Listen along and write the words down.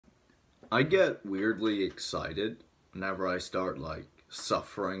I get weirdly excited whenever I start like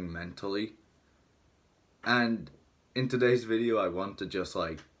suffering mentally. And in today's video, I want to just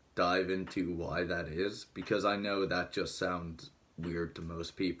like dive into why that is, because I know that just sounds weird to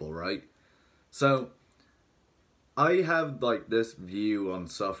most people, right? So I have like this view on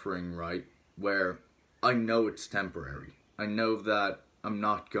suffering, right, where I know it's temporary. I know that I'm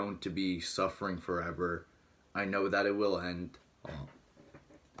not going to be suffering forever. I know that it will end. Oh,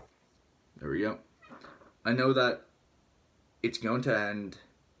 there we go. I know that it's going to end.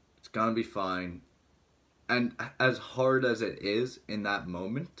 It's going to be fine. And as hard as it is in that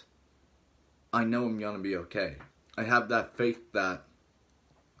moment, I know I'm going to be okay. I have that faith that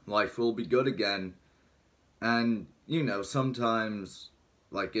life will be good again. And, you know, sometimes,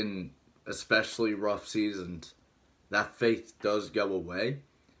 like in especially rough seasons, that faith does go away.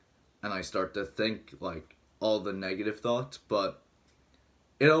 And I start to think, like, all the negative thoughts. But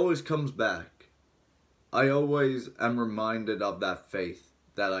it always comes back. I always am reminded of that faith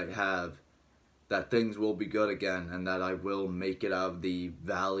that I have, that things will be good again and that I will make it out of the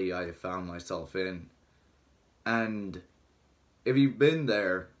valley I have found myself in. And if you've been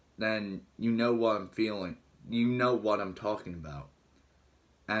there, then you know what I'm feeling. You know what I'm talking about.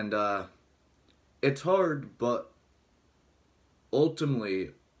 And it's hard, but ultimately,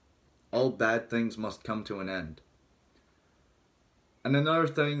 all bad things must come to an end. And another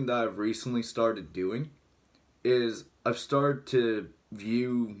thing that I've recently started doing is I've started to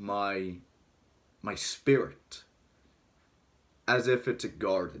view my spirit as if it's a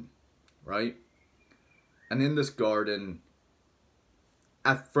garden, right? And in this garden,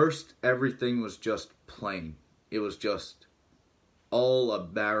 at first everything was just plain. It was just all a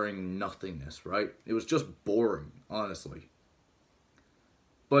barren nothingness, right? It was just boring, honestly.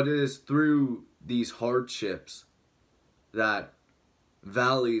 But it is through these hardships that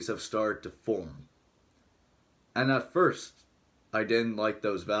valleys have started to form. And at first, I didn't like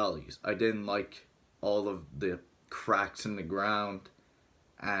those valleys. I didn't like all of the cracks in the ground,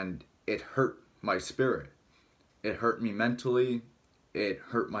 and it hurt my spirit. It hurt me mentally. It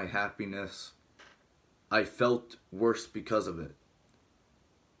hurt my happiness. I felt worse because of it.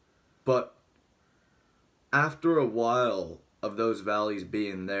 But after a while of those valleys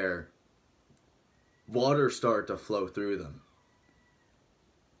being there, water started to flow through them.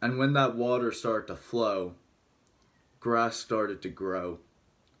 And when that water started to flow, grass started to grow.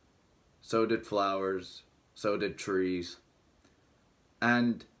 So did flowers. So did trees.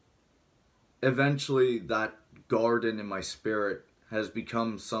 And eventually that garden in my spirit has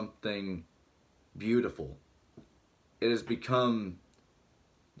become something beautiful. It has become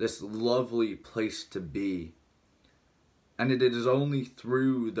this lovely place to be. And it is only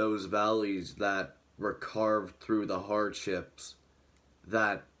through those valleys that were carved through the hardships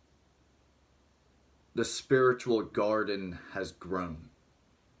that the spiritual garden has grown.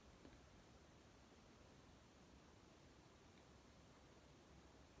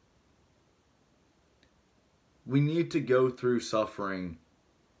 We need to go through suffering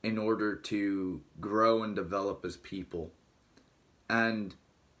in order to grow and develop as people. And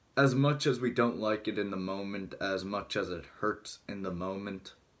as much as we don't like it in the moment, as much as it hurts in the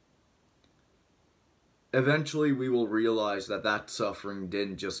moment, eventually we will realize that that suffering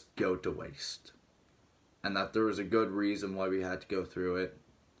didn't just go to waste. And that there was a good reason why we had to go through it.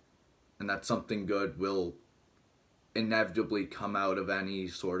 And that something good will inevitably come out of any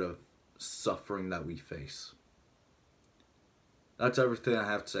sort of suffering that we face. That's everything I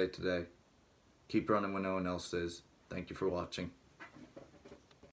have to say today. Keep running when no one else is. Thank you for watching.